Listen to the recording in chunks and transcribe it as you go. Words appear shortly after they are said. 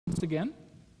Once again,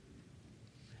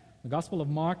 the Gospel of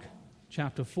Mark,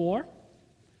 chapter 4.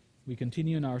 We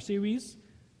continue in our series,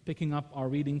 picking up our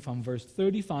reading from verse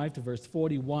 35 to verse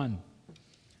 41.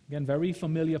 Again, very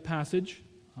familiar passage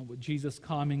with Jesus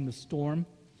calming the storm.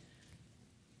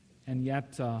 And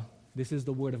yet, this is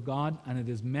the Word of God, and it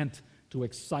is meant to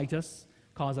excite us,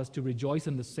 cause us to rejoice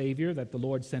in the Savior that the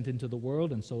Lord sent into the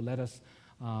world. And so let us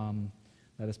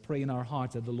pray in our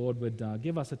hearts that the Lord would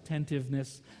give us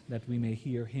attentiveness that we may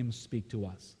hear Him speak to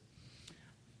us.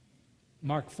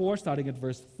 Mark 4, starting at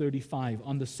verse 35.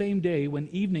 On the same day when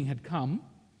evening had come,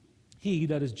 He,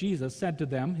 that is Jesus, said to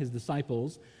them, His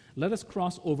disciples, "Let us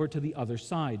cross over to the other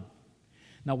side."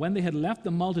 Now when they had left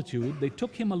the multitude, they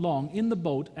took Him along in the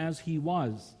boat as He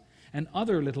was, and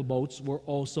other little boats were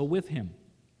also with Him.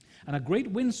 And a great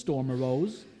windstorm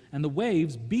arose, and the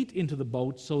waves beat into the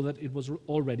boat so that it was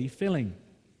already filling.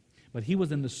 But He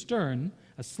was in the stern,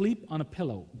 asleep on a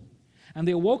pillow. And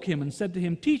they awoke Him and said to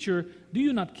Him, "Teacher, do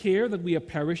you not care that we are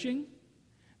perishing?"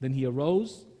 Then He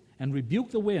arose and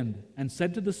rebuked the wind and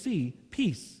said to the sea,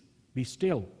 "Peace, be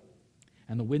still."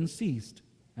 And the wind ceased,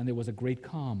 and there was a great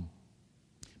calm.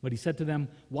 But He said to them,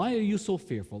 "Why are you so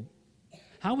fearful?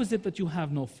 How is it that you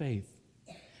have no faith?"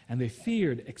 And they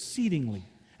feared exceedingly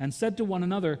and said to one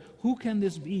another, "Who can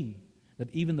this be,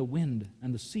 that even the wind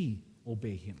and the sea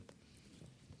obey Him?"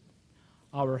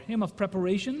 Our hymn of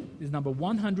preparation is number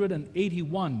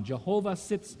 181, "Jehovah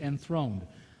Sits Enthroned."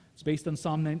 It's based on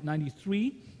Psalm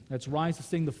 93. Let's rise to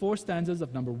sing the four stanzas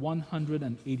of number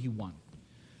 181.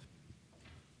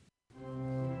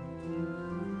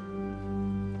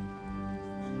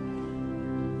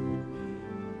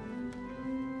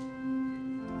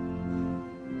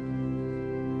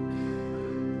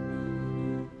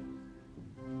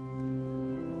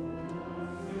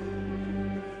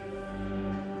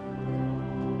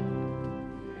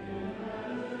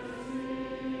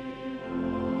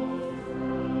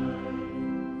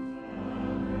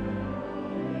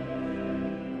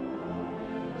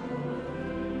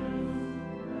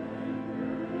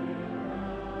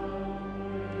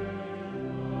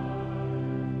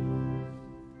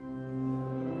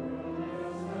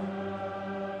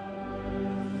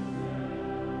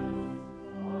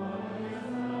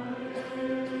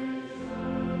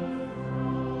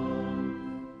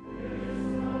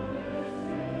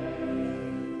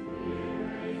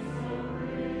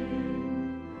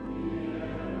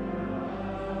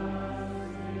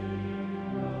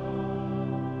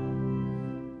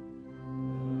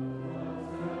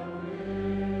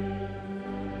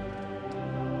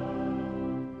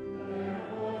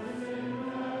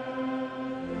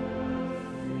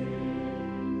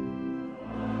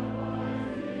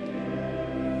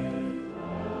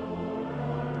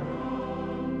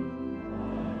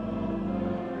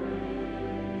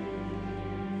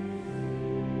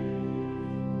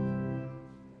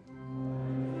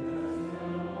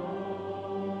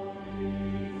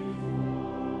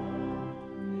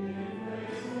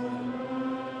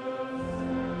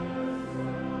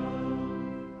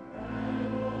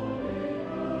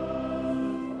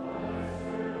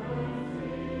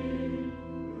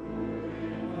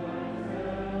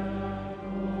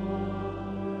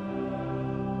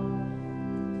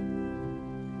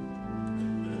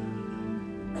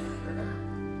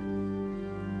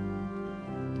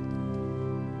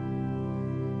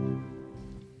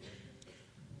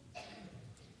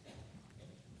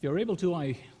 If you're able to,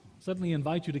 I certainly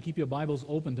invite you to keep your Bibles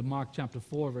open to Mark chapter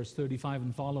 4, verse 35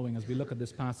 and following as we look at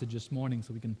this passage this morning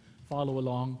so we can follow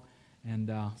along.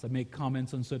 And as I make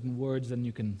comments on certain words, then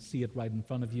you can see it right in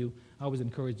front of you. I always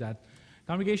encourage that.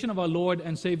 Congregation of our Lord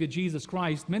and Savior Jesus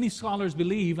Christ, many scholars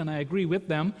believe, and I agree with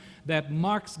them, that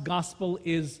Mark's gospel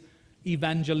is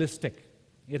evangelistic.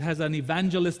 It has an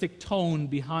evangelistic tone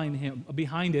behind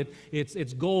it.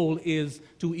 Its goal is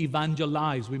to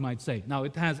evangelize, we might say. Now,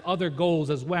 it has other goals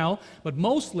as well, but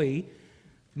mostly,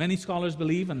 many scholars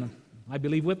believe, and I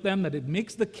believe with them, that it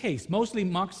makes the case, mostly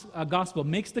Mark's gospel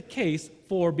makes the case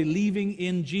for believing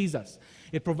in Jesus.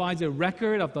 It provides a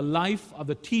record of the life, of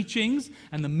the teachings,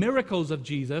 and the miracles of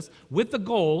Jesus with the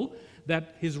goal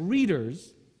that His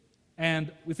readers, and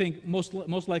we think most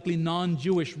likely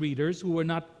non-Jewish readers who were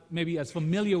not maybe as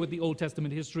familiar with the Old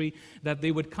Testament history, that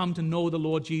they would come to know the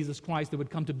Lord Jesus Christ, they would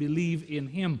come to believe in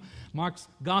Him. Mark's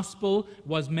gospel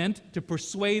was meant to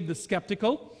persuade the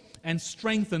skeptical and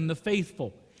strengthen the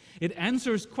faithful. It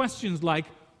answers questions like,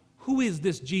 who is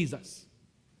this Jesus?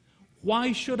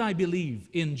 Why should I believe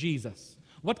in Jesus?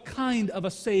 What kind of a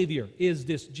Savior is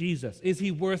this Jesus? Is he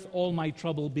worth all my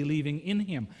trouble believing in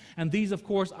him? And these, of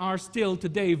course, are still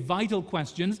today vital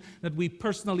questions that we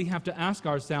personally have to ask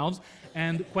ourselves,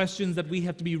 and questions that we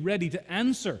have to be ready to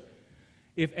answer.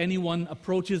 If anyone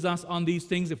approaches us on these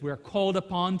things, if we're called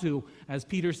upon to, as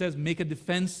Peter says, make a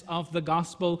defense of the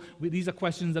gospel, these are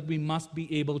questions that we must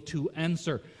be able to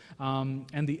answer.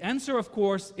 And the answer, of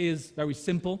course, is very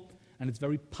simple, and it's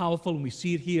very powerful, and we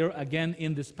see it here again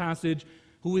in this passage.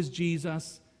 Who is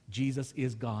Jesus? Jesus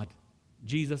is God.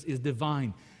 Jesus is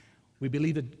divine. We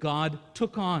believe that God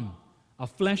took on a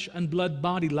flesh and blood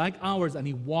body like ours, and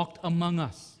he walked among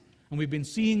us. And we've been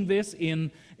seeing this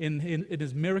in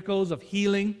his miracles of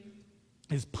healing,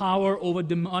 his power over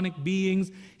demonic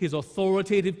beings, his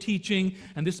authoritative teaching.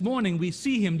 And this morning we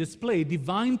see him display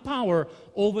divine power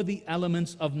over the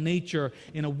elements of nature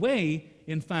in a way,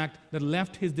 in fact, that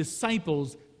left his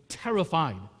disciples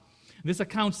terrified. This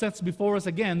account sets before us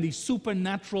again the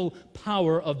supernatural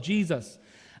power of Jesus,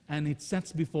 and it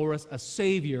sets before us a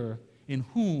Savior in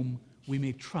whom we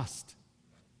may trust.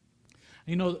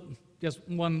 You know, just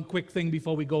one quick thing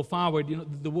before we go forward. You know,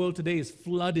 the world today is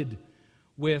flooded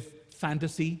with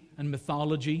fantasy and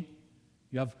mythology.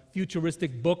 You have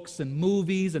futuristic books and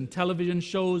movies and television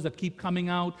shows that keep coming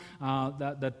out,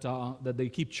 that they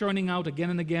keep churning out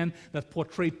again and again, that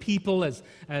portray people as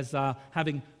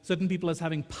having certain people as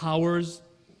having powers,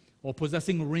 or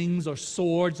possessing rings or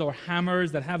swords or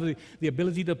hammers, that have the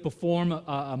ability to perform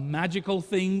magical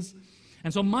things.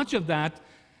 And so much of that,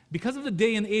 because of the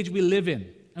day and age we live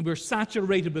in, and we're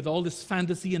saturated with all this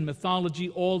fantasy and mythology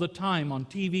all the time on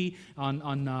TV,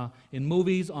 in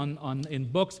movies, in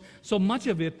books. So much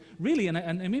of it, really,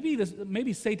 and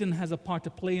maybe Satan has a part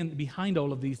to play behind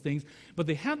all of these things, but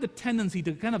they have the tendency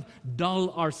to kind of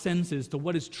dull our senses to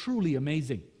what is truly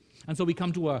amazing. And so we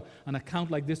come to an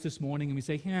account like this morning, and we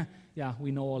say, yeah,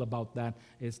 we know all about that.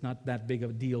 It's not that big of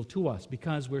a deal to us,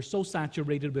 because we're so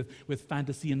saturated with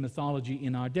fantasy and mythology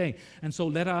in our day. And so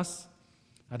let us,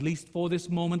 at least for this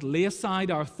moment, lay aside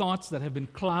our thoughts that have been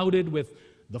clouded with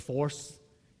the Force,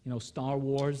 Star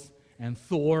Wars, and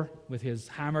Thor with his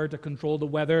hammer to control the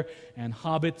weather, and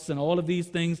hobbits and all of these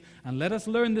things. And let us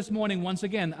learn this morning once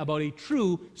again about a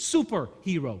true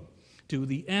superhero, to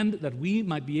the end that we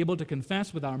might be able to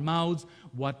confess with our mouths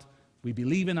what we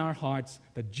believe in our hearts,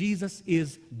 that Jesus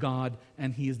is God,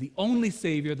 and he is the only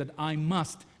Savior that I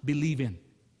must believe in.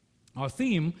 Our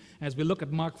theme, as we look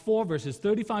at Mark 4, verses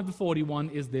 35 to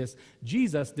 41, is this: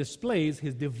 Jesus displays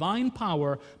his divine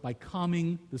power by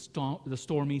calming the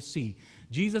stormy sea.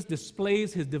 Jesus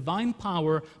displays his divine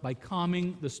power by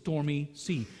calming the stormy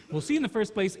sea. We'll see in the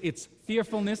first place its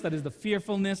fearfulness, that is the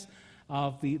fearfulness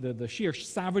of the sheer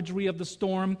savagery of the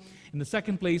storm. In the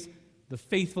second place, the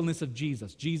faithfulness of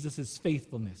Jesus, Jesus'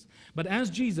 faithfulness. But as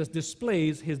Jesus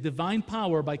displays his divine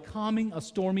power by calming a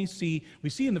stormy sea, we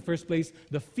see in the first place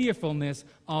the fearfulness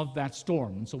of that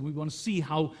storm. And so we want to see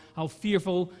how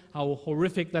fearful, how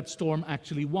horrific that storm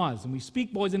actually was. And we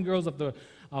speak, boys and girls, of the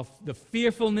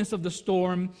fearfulness of the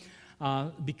storm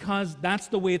because that's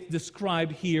the way it's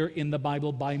described here in the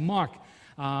Bible by Mark.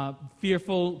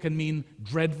 Fearful can mean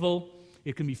dreadful.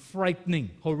 It can be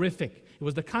frightening, horrific. It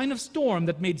was the kind of storm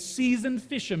that made seasoned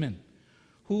fishermen,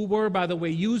 who were, by the way,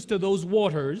 used to those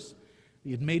waters,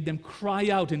 it made them cry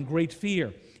out in great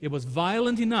fear. It was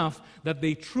violent enough that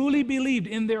they truly believed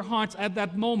in their hearts at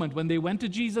that moment when they went to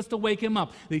Jesus to wake him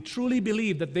up. They truly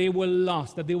believed that they were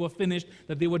lost, that they were finished,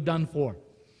 that they were done for.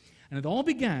 And it all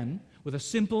began with a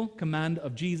simple command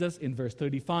of Jesus in verse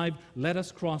 35, let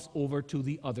us cross over to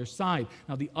the other side.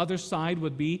 Now, the other side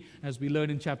would be, as we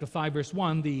learned in chapter 5, verse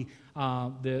 1, the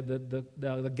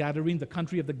Gadarene, the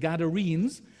country of the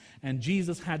Gadarenes. And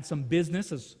Jesus had some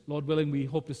business, as Lord willing we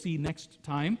hope to see next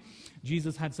time.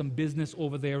 Jesus had some business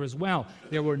over there as well.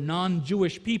 There were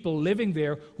non-Jewish people living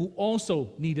there who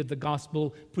also needed the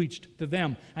gospel preached to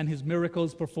them, and his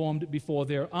miracles performed before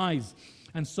their eyes.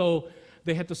 And so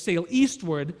they had to sail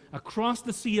eastward across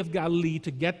the Sea of Galilee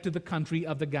to get to the country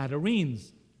of the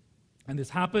Gadarenes. And this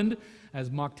happened,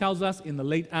 as Mark tells us, in the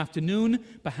late afternoon,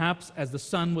 perhaps as the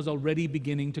sun was already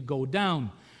beginning to go down.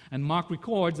 And Mark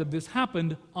records that this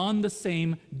happened on the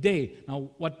same day. Now,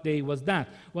 what day was that?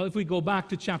 Well, if we go back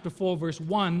to chapter 4, verse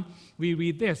 1, we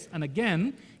read this, and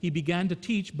again, he began to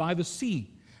teach by the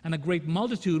sea, and a great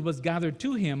multitude was gathered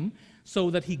to him,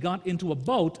 so that he got into a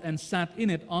boat and sat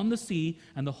in it on the sea,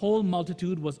 and the whole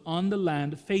multitude was on the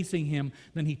land facing him.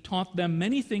 Then he taught them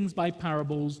many things by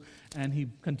parables, and he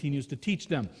continues to teach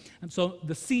them. And so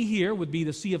the sea here would be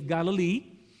the Sea of Galilee.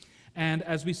 And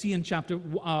as we see in chapter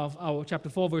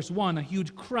 4, verse 1, a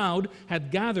huge crowd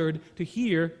had gathered to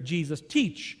hear Jesus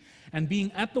teach. And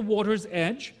being at the water's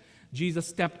edge, Jesus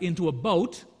stepped into a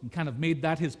boat and kind of made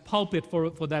that his pulpit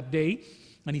for that day,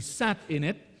 and he sat in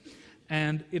it.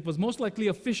 And it was most likely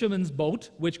a fisherman's boat,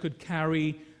 which could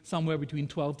carry somewhere between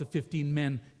 12 to 15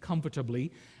 men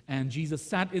comfortably. And Jesus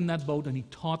sat in that boat and he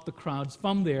taught the crowds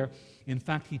from there. In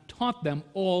fact, he taught them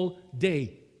all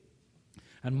day.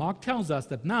 And Mark tells us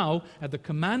that now, at the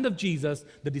command of Jesus,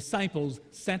 the disciples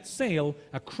set sail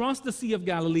across the Sea of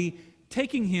Galilee,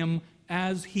 taking him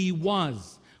as he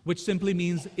was, which simply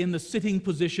means in the sitting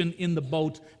position in the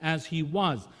boat as he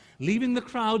was, leaving the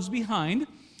crowds behind.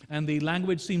 And the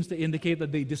language seems to indicate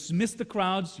that they dismissed the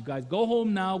crowds. You guys go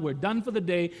home now. We're done for the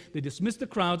day. They dismissed the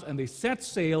crowds and they set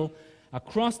sail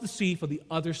across the sea for the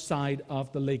other side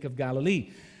of the Lake of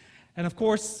Galilee. And of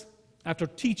course, after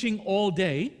teaching all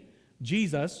day,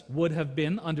 Jesus would have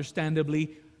been,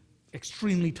 understandably,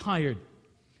 extremely tired.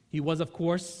 He was, of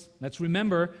course, let's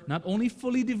remember, not only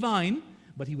fully divine,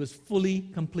 but he was fully,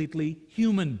 completely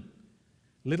human.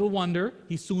 Little wonder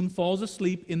he soon falls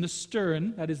asleep in the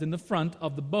stern, that is in the front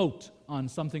of the boat, on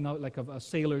something like a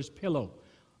sailor's pillow,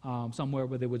 somewhere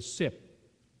where they would sit.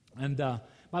 And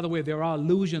by the way, there are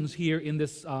allusions here in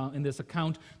this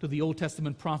account to the Old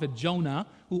Testament prophet Jonah,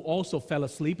 who also fell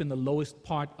asleep in the lowest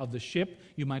part of the ship,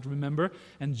 you might remember.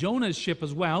 And Jonah's ship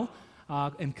as well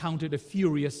encountered a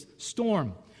furious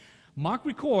storm. Mark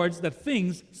records that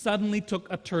things suddenly took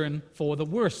a turn for the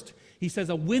worst. He says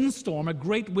a windstorm, a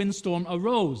great windstorm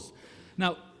arose.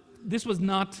 Now, this was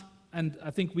not, and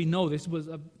I think we know this,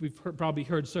 probably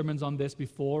heard sermons on this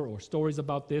before or stories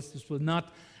about this. This was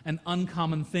not an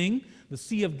uncommon thing. The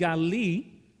Sea of Galilee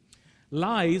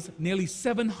lies nearly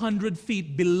 700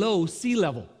 feet below sea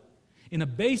level in a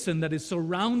basin that is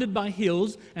surrounded by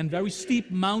hills and very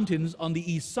steep mountains on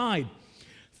the east side.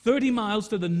 30 miles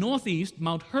to the northeast,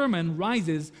 Mount Hermon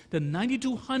rises to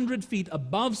 9,200 feet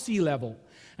above sea level.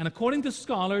 And according to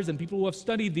scholars and people who have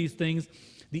studied these things,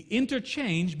 the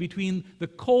interchange between the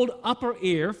cold upper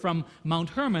air from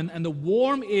Mount Hermon and the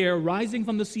warm air rising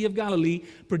from the Sea of Galilee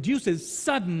produces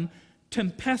sudden,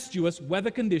 tempestuous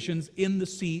weather conditions in the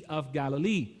Sea of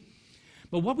Galilee.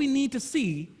 But what we need to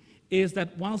see is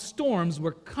that while storms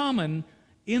were common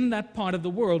in that part of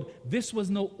the world, this was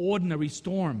no ordinary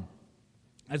storm.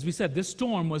 As we said, this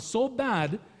storm was so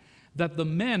bad that the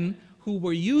men who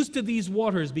were used to these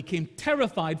waters became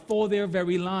terrified for their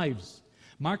very lives.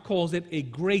 Mark calls it a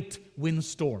great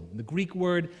windstorm. The Greek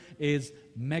word is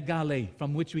megale,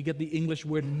 from which we get the English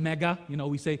word mega. You know,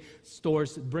 we say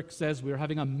stores, Brick says we're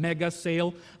having a mega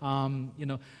sale.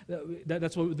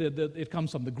 That's what it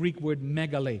comes from, the Greek word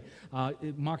megale.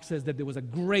 Mark says that there was a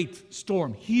great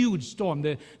storm, huge storm.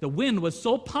 The wind was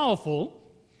so powerful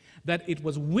that it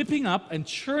was whipping up and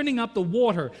churning up the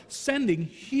water, sending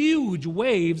huge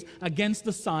waves against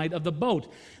the side of the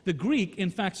boat. The Greek,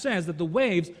 in fact, says that the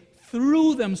waves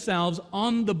threw themselves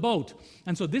on the boat.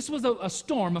 And so this was a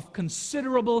storm of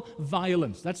considerable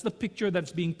violence. That's the picture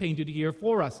that's being painted here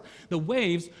for us. The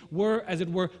waves were, as it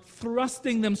were,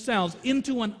 thrusting themselves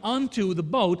into and onto the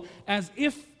boat as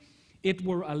if it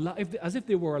were alive, as if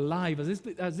they were alive,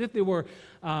 as if they were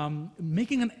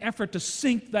making an effort to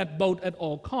sink that boat at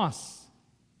all costs.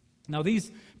 Now,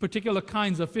 these particular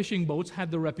kinds of fishing boats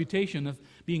had the reputation of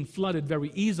being flooded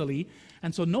very easily,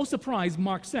 and so no surprise,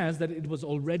 Mark says that it was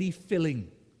already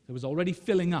filling. It was already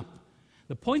filling up.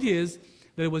 The point is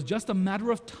that it was just a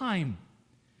matter of time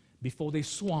before they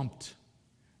swamped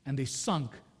and they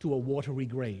sunk to a watery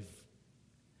grave.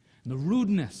 And the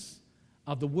rudeness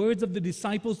of the words of the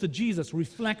disciples to Jesus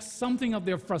reflects something of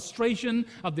their frustration,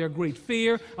 of their great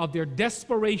fear, of their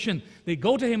desperation. They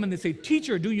go to him and they say,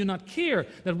 "Teacher, do you not care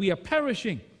that we are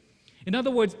perishing?" In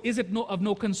other words, is it of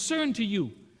no concern to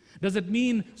you? Does it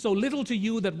mean so little to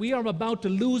you that we are about to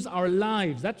lose our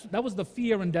lives? That was the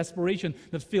fear and desperation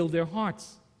that filled their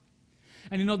hearts.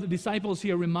 And you know, the disciples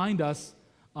here remind us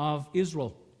of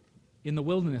Israel in the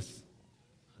wilderness,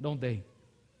 don't they?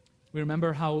 We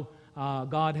remember how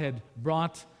God had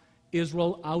brought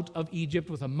Israel out of Egypt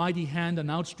with a mighty hand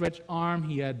and outstretched arm.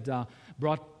 He had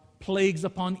brought plagues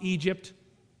upon Egypt,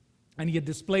 and he had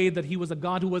displayed that he was a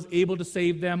God who was able to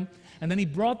save them. And then he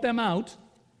brought them out,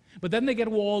 but then they get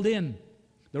walled in.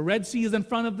 The Red Sea is in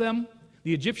front of them.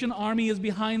 The Egyptian army is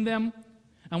behind them.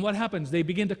 And what happens? They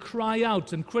begin to cry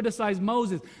out and criticize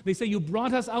Moses. They say, "You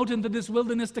brought us out into this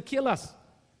wilderness to kill us."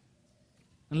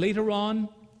 And later on,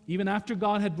 even after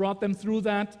God had brought them through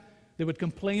that, they would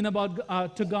complain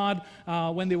to God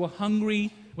when they were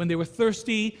hungry, when they were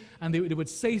thirsty, and they would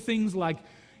say things like,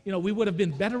 you know, "We would have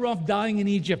been better off dying in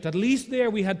Egypt. At least there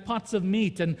we had pots of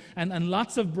meat and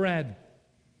lots of bread."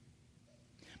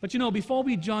 But you know, before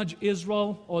we judge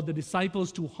Israel or the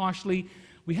disciples too harshly,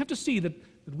 we have to see that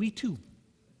we too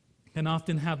can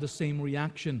often have the same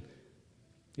reaction.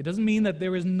 It doesn't mean that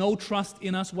there is no trust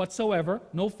in us whatsoever,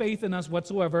 no faith in us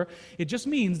whatsoever. It just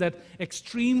means that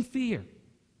extreme fear,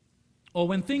 or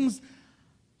when things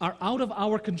are out of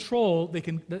our control,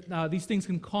 these things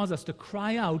can cause us to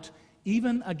cry out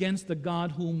even against the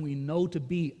God whom we know to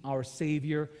be our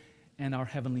Savior and our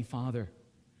Heavenly Father.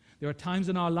 There are times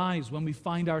in our lives when we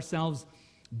find ourselves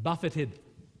buffeted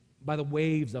by the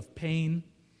waves of pain,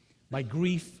 by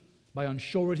grief, by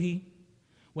unsurety,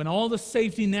 when all the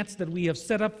safety nets that we have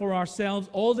set up for ourselves,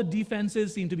 all the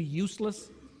defenses seem to be useless,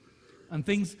 and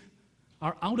things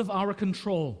are out of our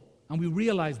control, and we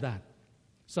realize that.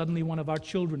 Suddenly one of our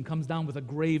children comes down with a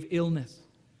grave illness,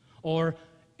 or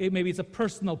maybe it's a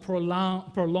personal,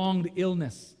 prolonged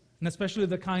illness, and especially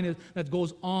the kind that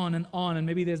goes on, and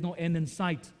maybe there's no end in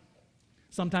sight.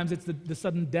 Sometimes it's the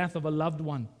sudden death of a loved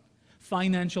one,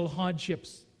 financial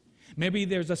hardships. Maybe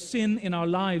there's a sin in our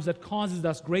lives that causes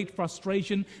us great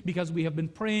frustration because we have been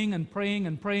praying and praying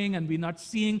and praying, and we're not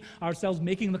seeing ourselves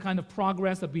making the kind of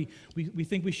progress that we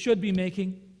think we should be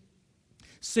making.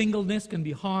 Singleness can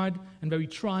be hard and very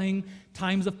trying.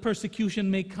 Times of persecution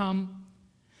may come.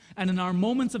 And in our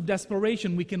moments of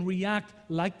desperation, we can react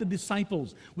like the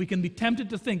disciples. We can be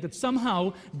tempted to think that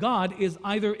somehow God is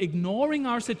either ignoring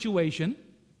our situation,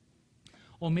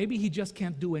 or maybe He just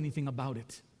can't do anything about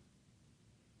it.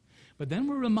 But then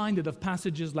we're reminded of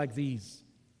passages like these,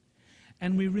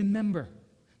 and we remember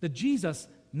that Jesus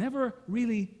never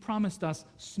really promised us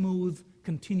smooth,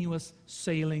 continuous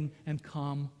sailing and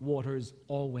calm waters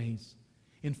always.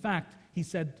 In fact, He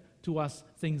said to us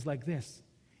things like this: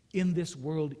 in this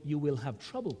world you will have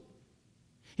trouble.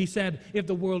 He said, if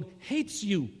the world hates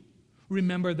you,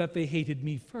 remember that they hated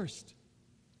me first.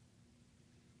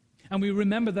 And we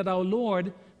remember that our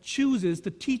Lord chooses to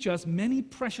teach us many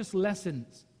precious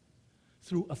lessons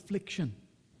through affliction.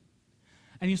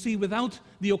 And you see, without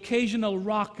the occasional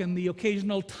rock and the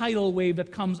occasional tidal wave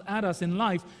that comes at us in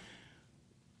life,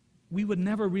 we would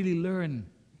never really learn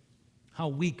how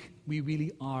weak we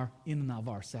really are in and of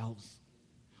ourselves.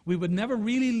 We would never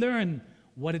really learn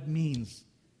what it means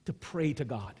to pray to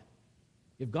God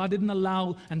if God didn't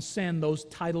allow and send those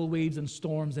tidal waves and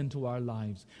storms into our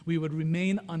lives. We would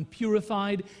remain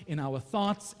unpurified in our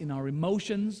thoughts, in our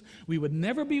emotions. We would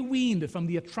never be weaned from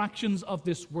the attractions of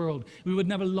this world. We would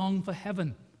never long for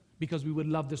heaven because we would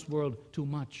love this world too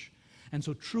much. And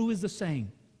so true is the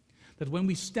saying that when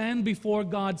we stand before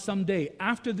God someday,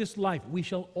 after this life, we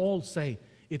shall all say,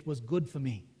 it was good for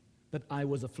me that I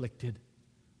was afflicted.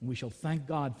 And we shall thank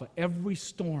God for every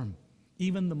storm,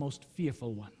 even the most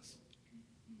fearful ones.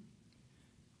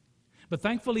 But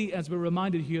thankfully, as we're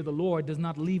reminded here, the Lord does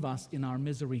not leave us in our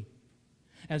misery.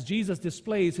 As Jesus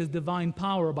displays His divine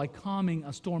power by calming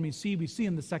a stormy sea, we see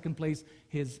in the second place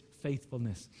His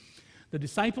faithfulness. The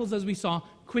disciples, as we saw,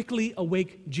 quickly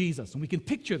awake Jesus. And we can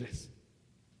picture this.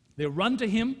 They run to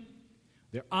Him,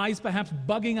 their eyes perhaps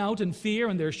bugging out in fear,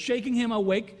 and they're shaking Him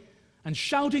awake and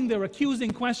shouting their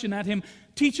accusing question at Him,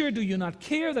 "Teacher, do you not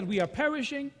care that we are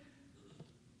perishing?"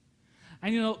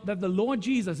 And you know, that the Lord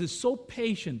Jesus is so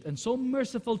patient and so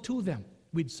merciful to them,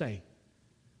 we'd say,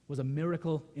 was a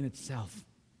miracle in itself.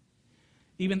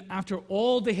 Even after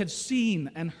all they had seen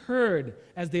and heard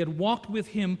as they had walked with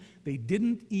Him, they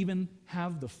didn't even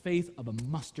have the faith of a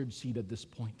mustard seed at this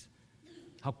point.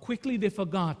 How quickly they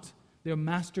forgot their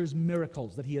Master's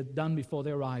miracles that He had done before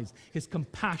their eyes, His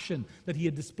compassion that He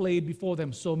had displayed before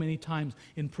them so many times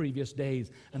in previous days,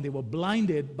 and they were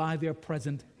blinded by their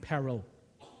present peril.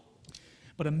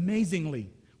 But amazingly,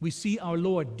 we see our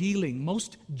Lord dealing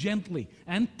most gently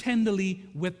and tenderly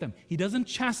with them. He doesn't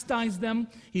chastise them.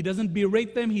 He doesn't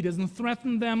berate them. He doesn't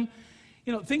threaten them.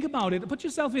 You know, think about it. Put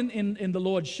yourself in the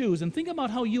Lord's shoes and think about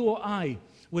how you or I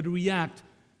would react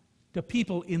to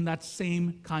people in that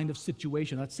same kind of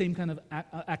situation, that same kind of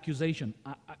accusation.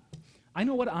 I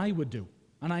know what I would do,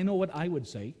 and I know what I would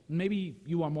say. Maybe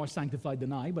you are more sanctified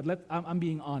than I, but I'm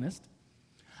being honest.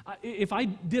 If I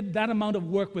did that amount of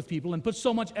work with people and put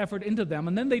so much effort into them,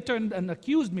 and then they turned and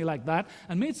accused me like that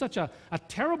and made such a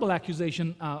terrible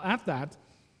accusation at that,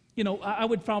 you know, I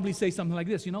would probably say something like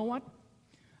this: you know what?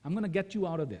 I'm going to get you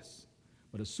out of this.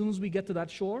 But as soon as we get to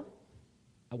that shore,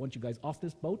 I want you guys off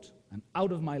this boat and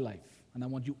out of my life. And I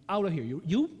want you out of here.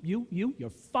 You're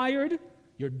fired.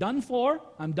 You're done for.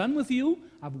 I'm done with you.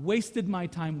 I've wasted my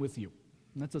time with you.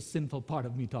 And that's a sinful part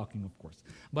of me talking, of course.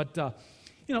 But,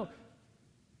 you know,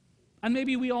 and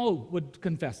maybe we all would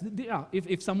confess,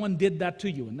 if someone did that to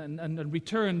you and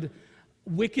returned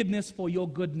wickedness for your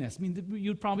goodness, I mean,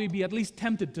 you'd probably be at least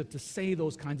tempted to say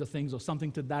those kinds of things or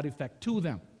something to that effect to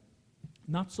them.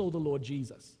 Not so the Lord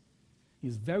Jesus.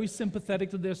 He's very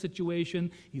sympathetic to their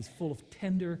situation. He's full of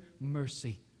tender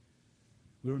mercy.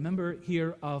 We remember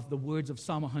here of the words of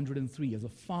Psalm 103. As a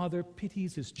father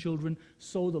pities his children,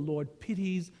 so the Lord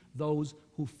pities those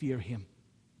who fear him.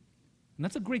 And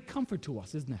that's a great comfort to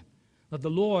us, isn't it? That the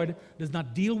Lord does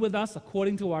not deal with us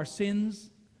according to our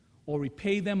sins or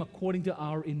repay them according to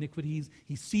our iniquities.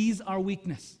 He sees our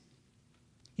weakness.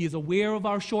 He is aware of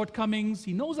our shortcomings.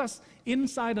 He knows us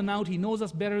inside and out. He knows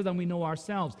us better than we know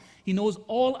ourselves. He knows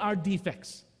all our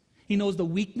defects. He knows the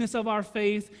weakness of our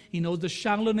faith. He knows the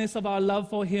shallowness of our love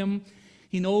for him.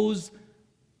 He knows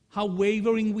how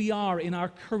wavering we are in our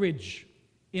courage,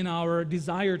 in our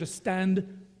desire to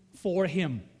stand for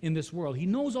him in this world. He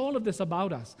knows all of this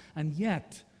about us. And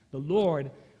yet, the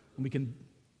Lord, and we can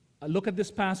look at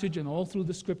this passage and all through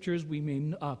the scriptures, we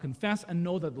may confess and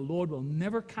know that the Lord will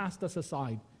never cast us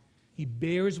aside. He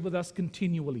bears with us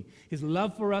continually. His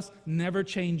love for us never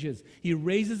changes. He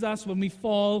raises us when we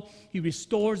fall. He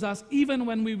restores us even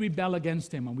when we rebel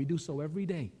against him, and we do so every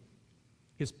day.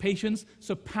 His patience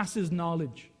surpasses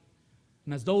knowledge.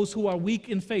 And as those who are weak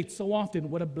in faith, so often,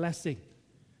 what a blessing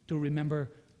to remember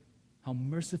how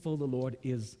merciful the Lord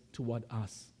is toward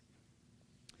us.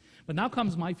 But now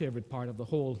comes my favorite part of the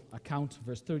whole account,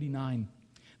 verse 39.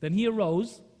 Then he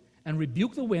arose and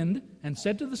rebuked the wind and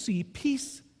said to the sea,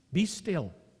 "Peace, be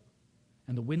still."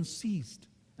 And the wind ceased,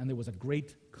 and there was a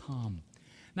great calm.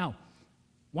 Now,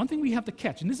 one thing we have to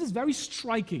catch, and this is very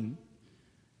striking,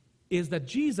 is that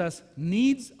Jesus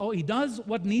he does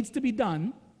what needs to be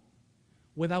done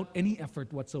without any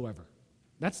effort whatsoever.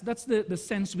 That's the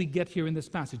sense we get here in this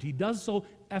passage. He does so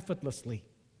effortlessly.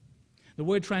 The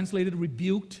word translated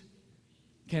rebuked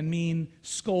can mean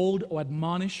scold or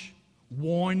admonish,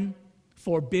 warn,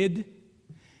 forbid.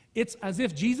 It's as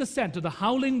if Jesus said to the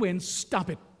howling wind, "Stop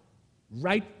it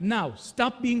right now.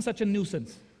 Stop being such a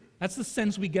nuisance." That's the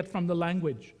sense we get from the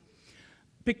language.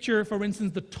 Picture, for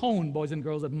instance, the tone, boys and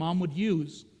girls, that mom would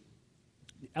use.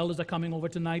 The elders are coming over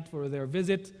tonight for their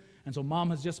visit, and so mom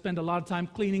has just spent a lot of time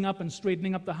cleaning up and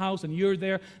straightening up the house, and you're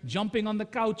there jumping on the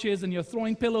couches, and you're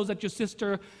throwing pillows at your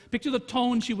sister. Picture the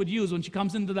tone she would use when she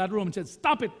comes into that room and says,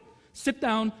 "Stop it. Sit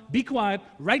down. Be quiet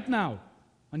right now."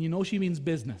 And you know she means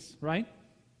business, right?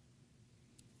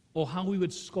 Or how we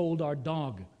would scold our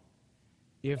dog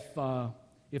if a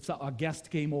guest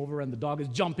came over and the dog is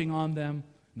jumping on them,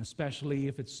 and especially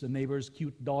if it's the neighbor's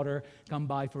cute daughter come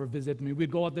by for a visit. I mean, we'd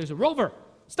go out there and say, "Rover,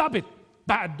 stop it,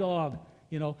 bad dog."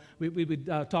 You know, we would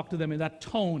talk to them in that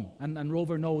tone, and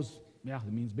Rover knows, yeah,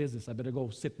 it means business. I better go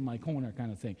sit in my corner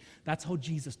kind of thing. That's how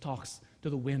Jesus talks to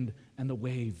the wind and the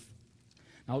wave.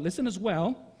 Now, listen as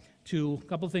well to a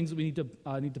couple of things that we need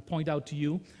to point out to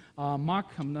you.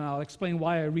 Mark, I'll explain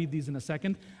why I read these in a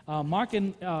second. Mark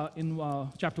in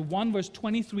chapter 1, verse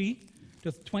 23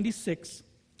 to 26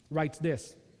 writes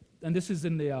this. And this is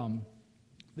in the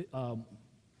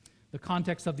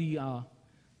context of the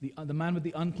man with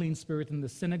the unclean spirit in the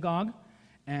synagogue.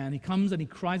 And he comes and he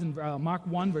cries in Mark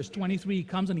 1, verse 23, he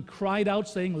comes and he cried out,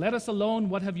 saying, "Let us alone.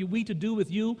 What have we to do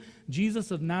with you, Jesus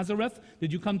of Nazareth?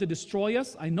 Did you come to destroy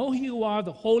us? I know who you are,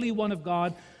 the Holy One of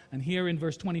God." And here in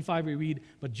verse 25 we read,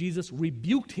 "But Jesus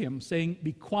rebuked him, saying,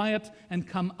 'Be quiet and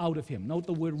come out of him.'" Note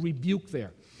the word rebuke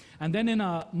there. And then in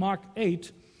Mark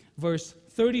 8, verse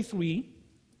 33,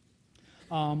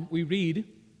 we read,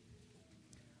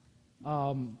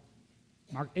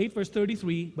 Mark 8, verse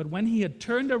 33, "But when he had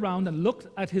turned around and looked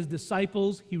at his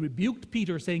disciples, he rebuked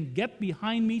Peter, saying, 'Get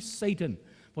behind me, Satan,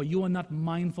 for you are not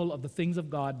mindful of the things of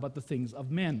God, but the things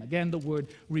of men.'" Again, the word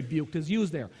rebuked is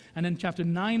used there. And in chapter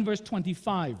 9, verse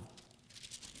 25,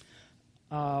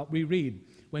 we read,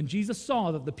 "When Jesus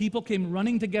saw that the people came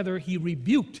running together, he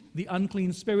rebuked the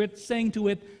unclean spirit, saying to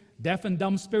it, 'Deaf and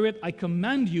dumb spirit, I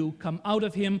command you, come out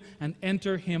of him and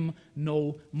enter him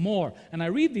no more.'" And I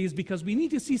read these because we need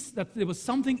to see that there was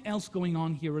something else going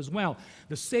on here as well.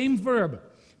 The same verb,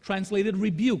 translated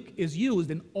rebuke, is used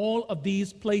in all of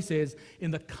these places in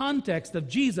the context of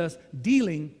Jesus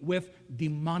dealing with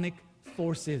demonic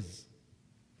forces.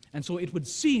 And so it would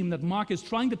seem that Mark is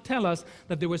trying to tell us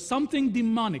that there was something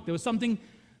demonic, there was something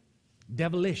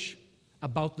devilish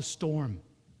about the storm.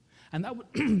 And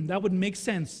that would make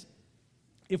sense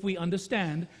if we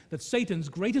understand that Satan's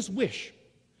greatest wish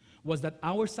was that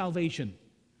our salvation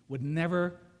would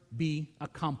never be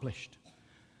accomplished.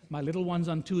 My little ones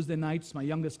on Tuesday nights, my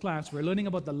youngest class, we're learning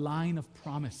about the line of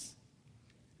promise.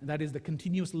 And that is the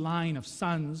continuous line of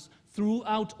sons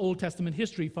throughout Old Testament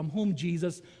history from whom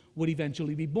Jesus would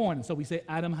eventually be born. And so we say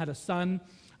Adam had a son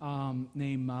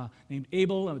named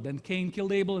Abel, and then Cain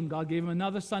killed Abel, and God gave him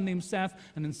another son named Seth,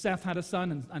 and then Seth had a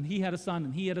son, and he had a son,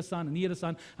 and he had a son, and he had a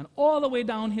son, and all the way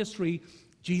down history,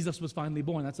 Jesus was finally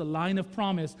born. That's a line of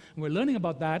promise, and we're learning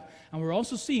about that, and we're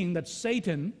also seeing that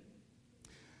Satan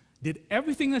did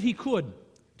everything that he could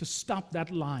to stop that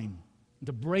line,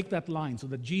 to break that line so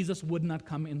that Jesus would not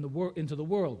come into the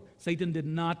world. Satan did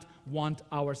not want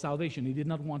our salvation. He did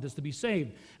not want us to be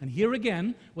saved. And here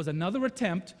again was another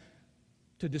attempt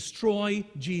to destroy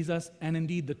Jesus and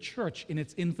indeed the church in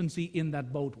its infancy in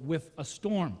that boat with a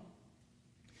storm.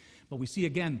 But we see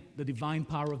again the divine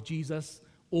power of Jesus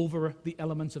over the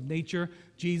elements of nature.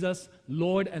 Jesus,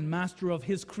 Lord and Master of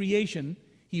his creation,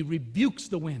 he rebukes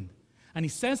the wind. And he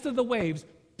says to the waves,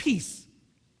 peace,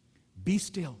 be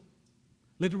still.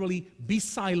 Literally, be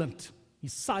silent. He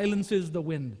silences the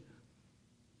wind.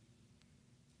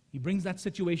 He brings that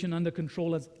situation under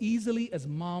control as easily as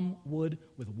mom would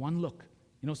with one look.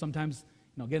 You know, sometimes,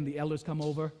 again, the elders come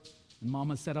over, and mom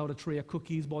has set out a tray of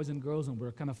cookies, boys and girls, and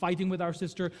we're kind of fighting with our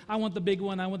sister. I want the big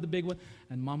one, I want the big one.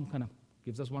 And mom kind of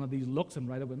gives us one of these looks, and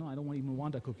right away, no, I don't even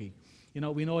want a cookie.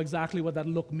 We know exactly what that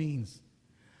look means.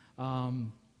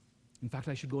 In fact,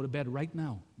 I should go to bed right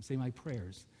now and say my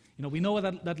prayers. We know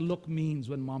what that look means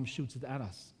when mom shoots it at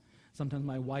us. Sometimes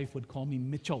my wife would call me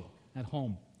Mitchell at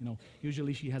home.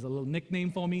 Usually she has a little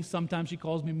nickname for me. Sometimes she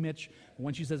calls me Mitch. But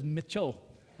when she says Mitchell,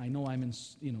 I know I'm in,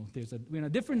 we're in a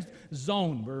different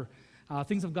zone where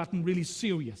things have gotten really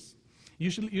serious.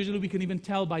 Usually we can even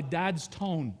tell by Dad's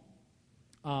tone,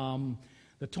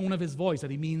 the tone of his voice,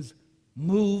 that he means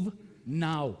move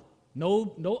now.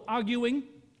 No arguing.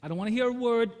 I don't want to hear a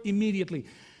word immediately.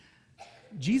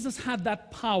 Jesus had that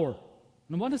power.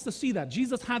 And I want us to see that.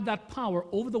 Jesus had that power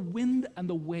over the wind and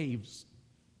the waves.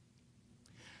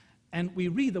 And we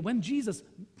read that when Jesus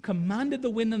commanded the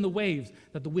wind and the waves,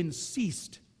 that the wind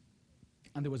ceased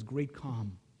and there was great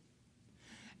calm.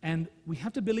 And we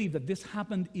have to believe that this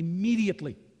happened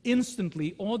immediately,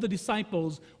 instantly, or the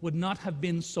disciples would not have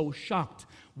been so shocked.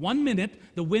 1 minute,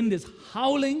 the wind is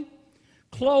howling,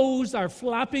 clothes are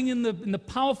flapping in the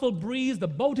powerful breeze, the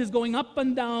boat is going up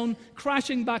and down,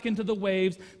 crashing back into the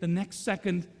waves. The next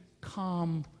second,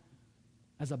 calm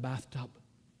as a bathtub.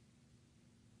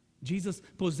 Jesus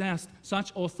possessed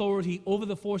such authority over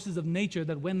the forces of nature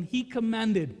that when he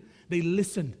commanded, they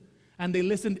listened, and they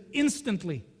listened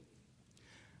instantly.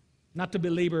 Not to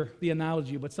belabor the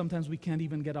analogy, but sometimes we can't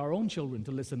even get our own children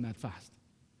to listen that fast.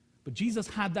 But Jesus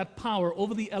had that power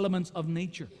over the elements of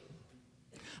nature.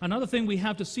 Another thing we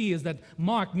have to see is that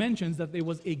Mark mentions that there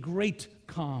was a great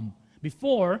calm.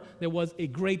 Before, there was a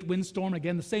great windstorm.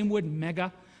 Again, the same word,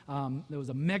 mega. There was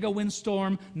a mega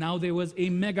windstorm. Now there was a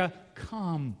mega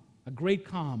calm, a great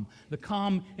calm. The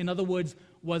calm, in other words,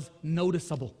 was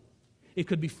noticeable. It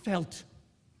could be felt.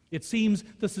 It seems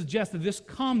to suggest that this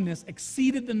calmness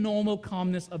exceeded the normal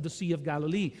calmness of the Sea of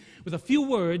Galilee. With a few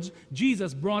words,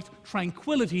 Jesus brought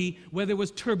tranquility where there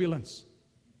was turbulence.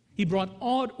 He brought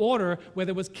order where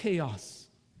there was chaos.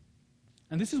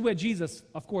 And this is where Jesus,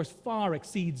 of course, far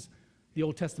exceeds the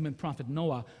Old Testament prophet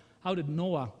Noah. How did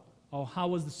Noah, or how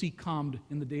was the sea calmed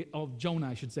in the day of Jonah,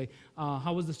 I should say?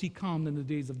 How was the sea calmed in the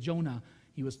days of Jonah?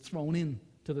 He was thrown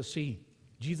into the sea.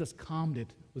 Jesus calmed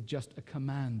it with just a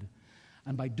command.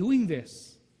 And by doing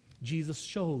this, Jesus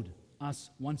showed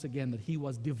us once again that he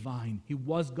was divine. He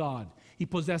was God. He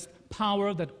possessed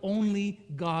power that only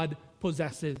God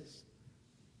possesses.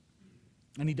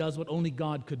 And he does what only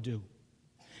God could do.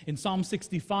 In Psalm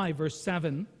 65, verse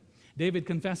 7, David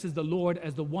confesses the Lord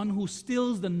as the one who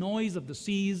stills the noise of the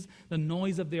seas, the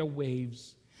noise of their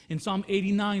waves. In Psalm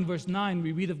 89, verse 9,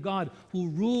 we read of God who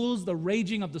rules the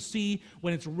raging of the sea.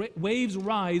 When its waves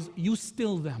rise, you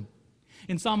still them.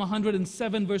 In Psalm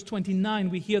 107, verse 29,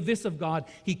 we hear this of God: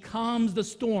 he calms the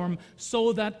storm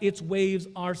so that its waves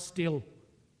are still.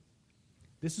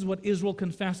 This is what Israel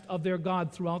confessed of their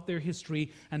God throughout their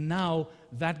history, and now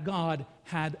that God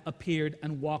had appeared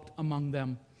and walked among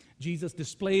them. Jesus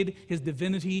displayed his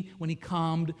divinity when he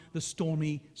calmed the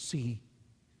stormy sea.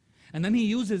 And then he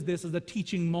uses this as a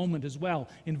teaching moment as well.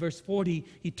 In verse 40,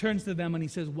 he turns to them and he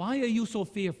says, "Why are you so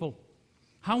fearful?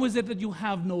 How is it that you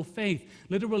have no faith?"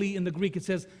 Literally in the Greek it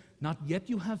says, "Not yet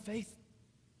you have faith."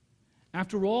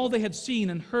 After all they had seen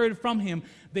and heard from him,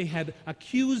 they had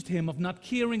accused him of not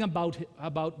caring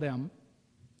about them,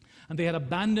 and they had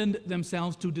abandoned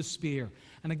themselves to despair.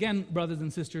 And again, brothers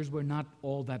and sisters, we're not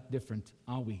all that different,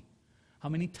 are we? How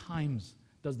many times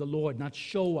does the Lord not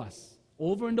show us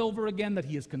over and over again that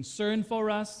he is concerned for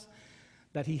us,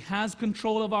 that he has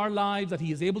control of our lives, that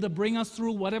he is able to bring us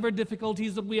through whatever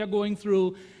difficulties that we are going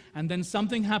through, and then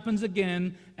something happens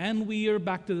again, and we are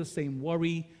back to the same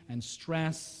worry and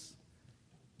stress,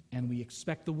 and we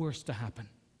expect the worst to happen.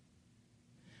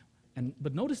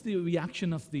 But notice the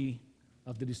reaction of the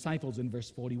disciples in verse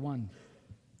 41.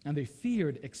 And they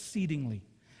feared exceedingly,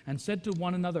 and said to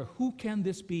one another, "Who can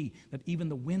this be, that even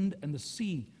the wind and the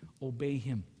sea obey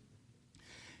him?"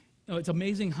 You know, it's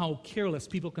amazing how careless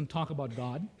people can talk about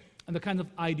God, and the kinds of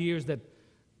ideas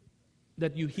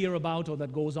that you hear about or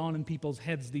that goes on in people's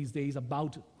heads these days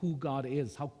about who God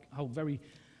is, how very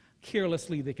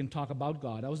carelessly they can talk about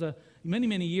God.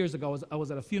 Many years ago, I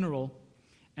was at a funeral,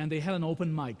 and they had an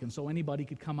open mic, and so anybody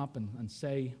could come up and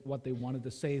say what they wanted to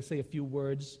say a few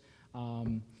words.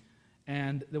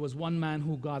 And there was one man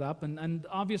who got up, and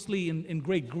obviously in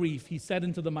great grief, he said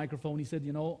into the microphone, he said,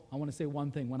 I want to say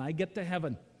one thing. When I get to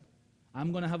heaven,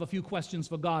 I'm going to have a few questions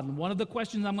for God. And one of the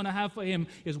questions I'm going to have for him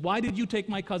is, why did you take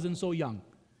my cousin so young?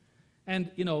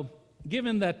 And,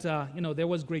 given that, there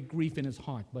was great grief in his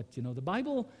heart, but, the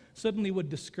Bible certainly would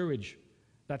discourage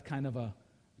that kind of a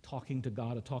talking to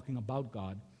God or talking about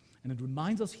God. And it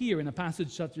reminds us here in a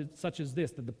passage such as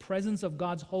this, that the presence of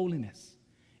God's holiness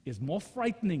is more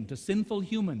frightening to sinful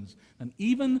humans than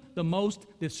even the most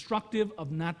destructive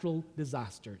of natural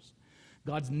disasters.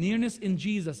 God's nearness in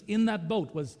Jesus in that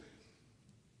boat was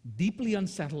deeply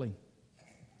unsettling,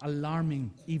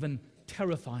 alarming, even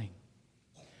terrifying.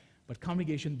 But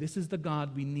congregation, this is the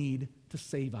God we need to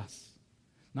save us.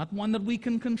 Not one that we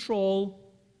can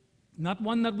control, not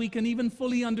one that we can even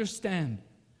fully understand,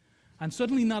 and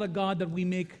certainly not a God that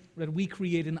we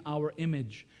create in our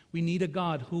image. We need a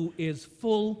God who is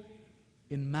full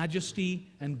in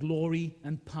majesty and glory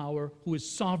and power, who is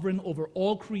sovereign over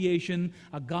all creation,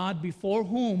 a God before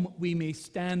whom we may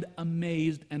stand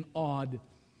amazed and awed.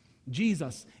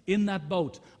 Jesus, in that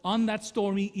boat, on that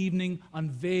stormy evening,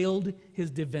 unveiled his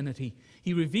divinity.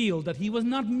 He revealed that he was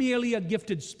not merely a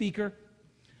gifted speaker,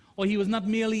 or he was not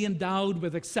merely endowed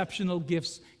with exceptional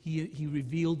gifts. He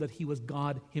revealed that he was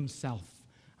God himself.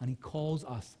 And he calls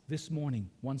us this morning,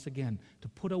 once again, to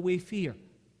put away fear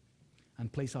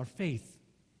and place our faith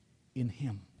in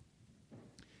him.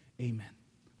 Amen.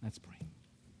 Let's pray.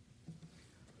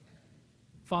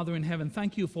 Father in heaven,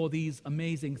 thank you for these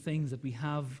amazing things that we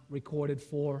have recorded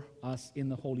for us in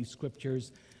the Holy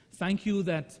Scriptures. Thank you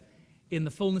that in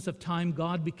the fullness of time,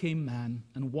 God became man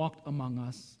and walked among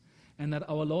us, and that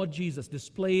our Lord Jesus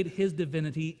displayed his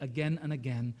divinity again and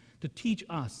again to teach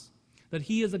us that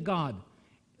he is a God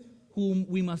whom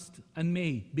we must and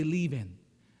may believe in,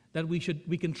 that we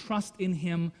can trust in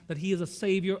him, that he is a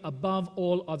Savior above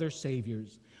all other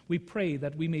Saviors. We pray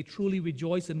that we may truly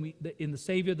rejoice in the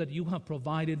Savior that you have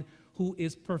provided, who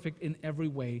is perfect in every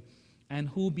way, and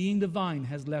who, being divine,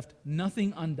 has left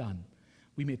nothing undone.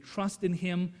 We may trust in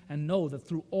him and know that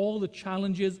through all the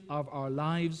challenges of our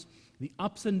lives, the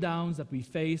ups and downs that we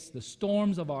face, the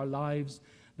storms of our lives,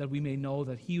 that we may know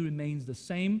that he remains the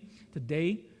same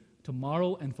today,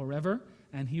 tomorrow, and forever,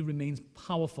 and he remains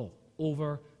powerful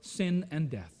over sin and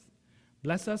death.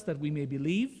 Bless us that we may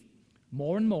believe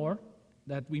more and more,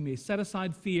 that we may set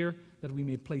aside fear, that we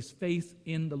may place faith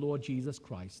in the Lord Jesus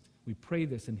Christ. We pray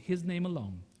this in his name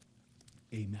alone.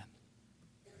 Amen.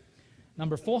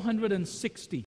 Number 460.